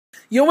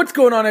Yo, what's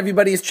going on,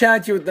 everybody? It's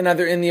Chad here with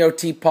another In the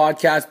OT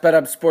podcast,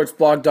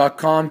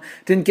 BetHubb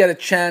Didn't get a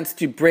chance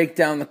to break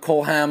down the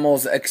Cole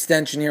Hamels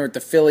extension here with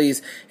the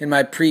Phillies in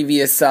my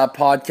previous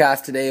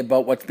podcast today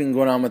about what's been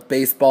going on with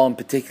baseball, in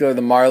particular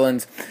the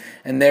Marlins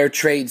and their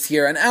trades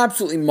here. An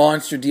absolutely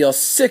monster deal,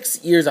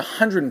 6 years,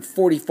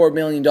 $144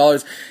 million,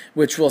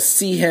 which will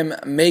see him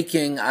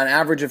making an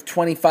average of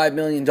 $25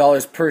 million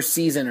per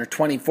season, or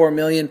 $24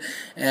 million.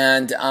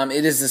 And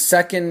it is the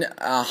second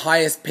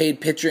highest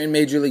paid pitcher in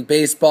Major League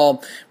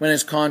Baseball when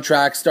his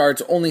contract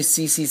starts. Only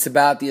CC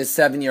Sabathia's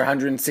 7-year,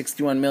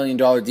 $161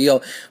 million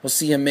deal will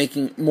see him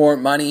making more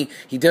money.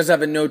 He does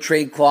have a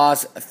no-trade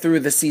clause through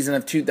the season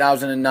of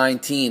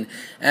 2019.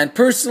 And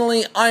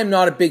personally, I'm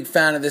not a big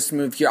fan of this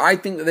move here. I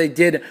think that they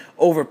did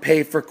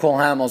overpay for Cole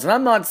Hamels. And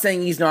I'm not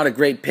saying he's not a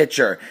great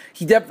pitcher.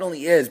 He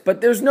definitely is.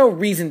 But there's no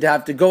reason to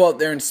have to go out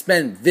there and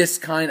spend this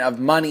kind of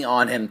money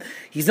on him.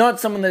 He's not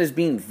someone that has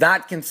been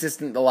that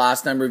consistent the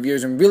last number of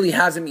years and really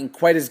hasn't been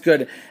quite as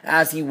good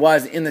as he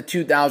was in the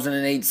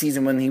 2008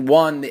 season when he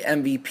won the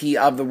MVP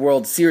of the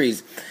World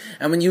Series.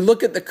 And when you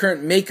look at the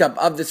current makeup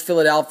of this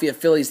Philadelphia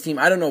Phillies team,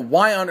 I don't know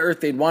why on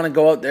earth they'd want to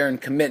go out there and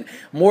commit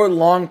more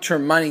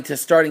long-term money to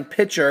starting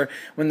pitcher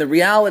when the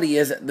reality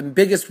is the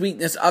biggest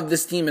weakness of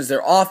this team is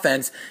their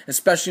offense,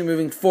 especially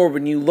moving forward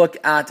when you look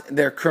at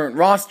their current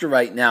roster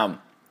right now.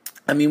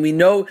 I mean, we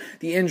know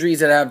the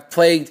injuries that have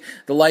plagued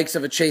the likes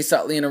of a Chase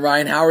Utley and a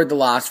Ryan Howard the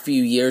last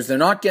few years. They're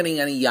not getting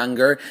any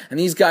younger, and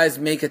these guys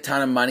make a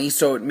ton of money,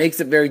 so it makes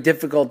it very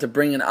difficult to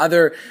bring in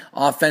other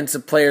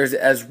offensive players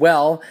as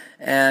well.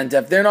 And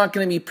if they're not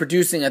going to be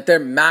producing at their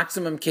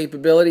maximum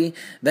capability,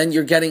 then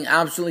you're getting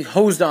absolutely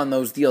hosed on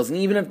those deals. And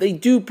even if they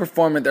do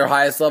perform at their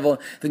highest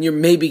level, then you're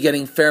maybe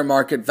getting fair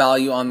market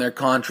value on their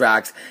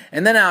contracts.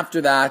 And then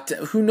after that,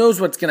 who knows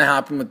what's going to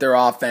happen with their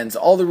offense?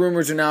 All the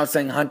rumors are now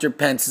saying Hunter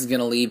Pence is going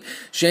to leave.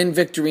 Shane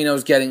Victorino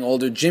is getting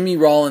older. Jimmy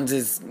Rollins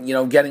is,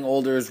 getting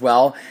older as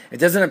well. It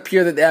doesn't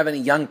appear that they have any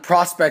young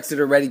prospects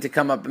that are ready to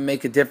come up and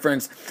make a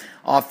difference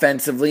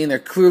offensively, and they're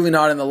clearly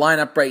not in the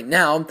lineup right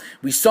now.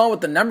 We saw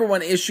what the number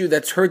one issue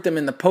that's hurt them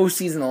in the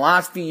postseason the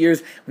last few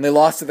years when they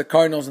lost to the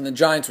Cardinals and the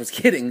Giants was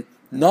hitting,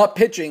 not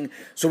pitching.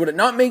 So would it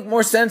not make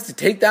more sense to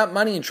take that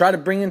money and try to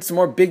bring in some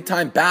more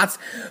big-time bats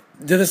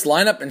to this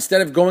lineup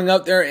instead of going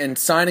out there and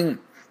signing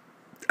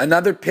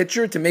another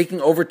pitcher to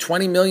making over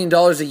 $20 million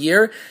a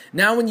year?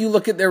 Now when you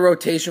look at their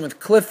rotation with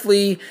Cliff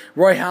Lee,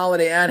 Roy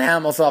Halladay, and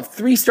Hamels, they'll have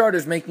three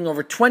starters making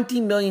over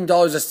 $20 million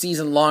a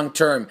season long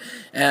term.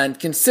 And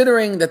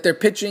considering that their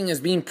pitching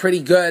has been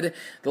pretty good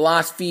the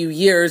last few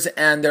years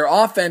and their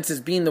offense has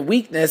been the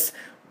weakness,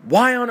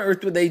 why on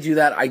earth would they do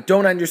that? I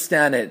don't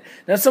understand it.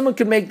 Now, someone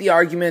could make the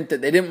argument that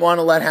they didn't want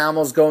to let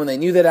Hamels go and they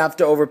knew they'd have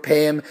to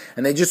overpay him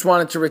and they just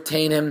wanted to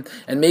retain him,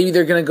 and maybe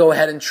they're going to go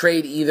ahead and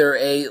trade either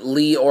a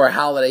Lee or a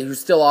Halladay, who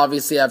still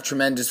obviously have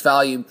tremendous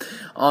value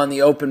on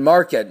the open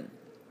market.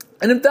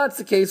 And if that's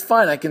the case,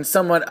 fine, I can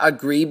somewhat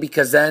agree,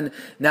 because then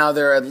now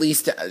they're at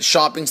least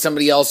shopping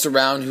somebody else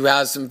around who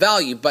has some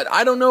value. But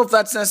I don't know if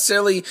that's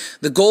necessarily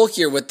the goal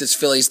here with this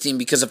Phillies team,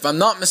 because if I'm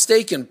not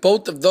mistaken,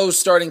 both of those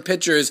starting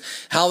pitchers,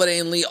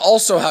 Halladay and Lee,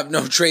 also have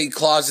no trade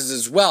clauses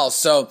as well.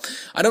 So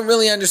I don't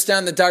really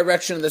understand the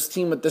direction of this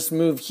team with this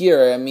move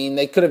here. I mean,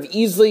 they could have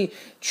easily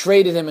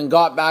traded him and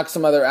got back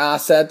some other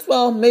assets.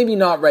 Well, maybe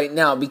not right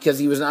now because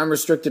he was an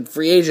unrestricted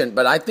free agent,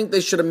 but I think they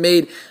should have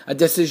made a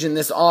decision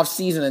this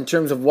offseason in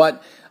terms of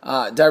what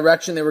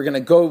direction they were going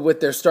to go with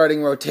their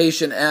starting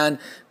rotation and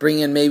bring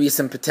in maybe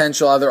some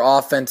potential other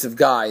offensive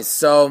guys.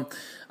 So,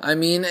 I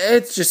mean,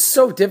 it's just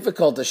so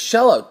difficult to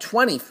shell out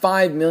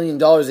 $25 million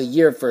a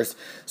year for a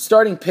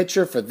starting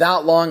pitcher for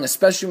that long,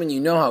 especially when you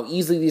know how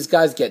easily these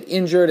guys get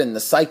injured and the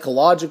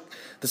psychology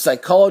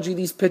of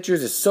these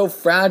pitchers is so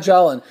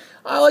fragile. And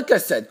like I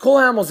said, Cole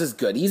Hamels is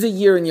good. He's a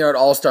year-in-year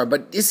all-star,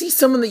 but is he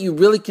someone that you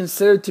really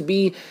consider to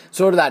be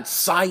sort of that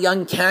Cy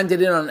Young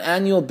candidate on an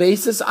annual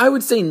basis? I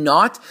would say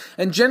not.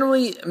 And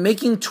generally,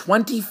 making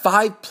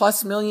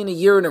 $25+ million a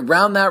year and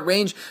around that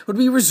range would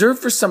be reserved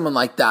for someone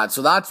like that.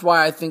 So that's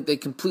why I think they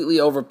completely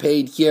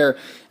overpaid here.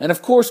 And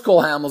of course,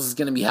 Cole Hamels is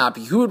going to be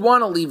happy. Who would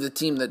want to leave the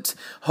team that's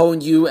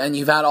honed you and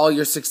you've had all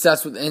your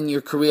success within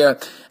your career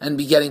and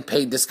be getting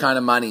paid this kind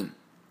of money?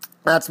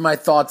 That's my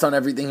thoughts on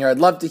everything here. I'd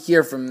love to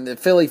hear from the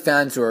Philly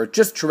fans who are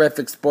just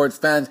terrific sports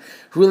fans,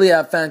 who really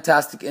have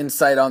fantastic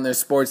insight on their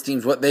sports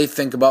teams, what they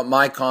think about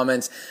my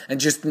comments, and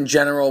just in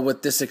general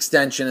with this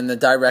extension and the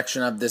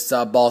direction of this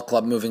ball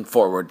club moving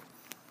forward.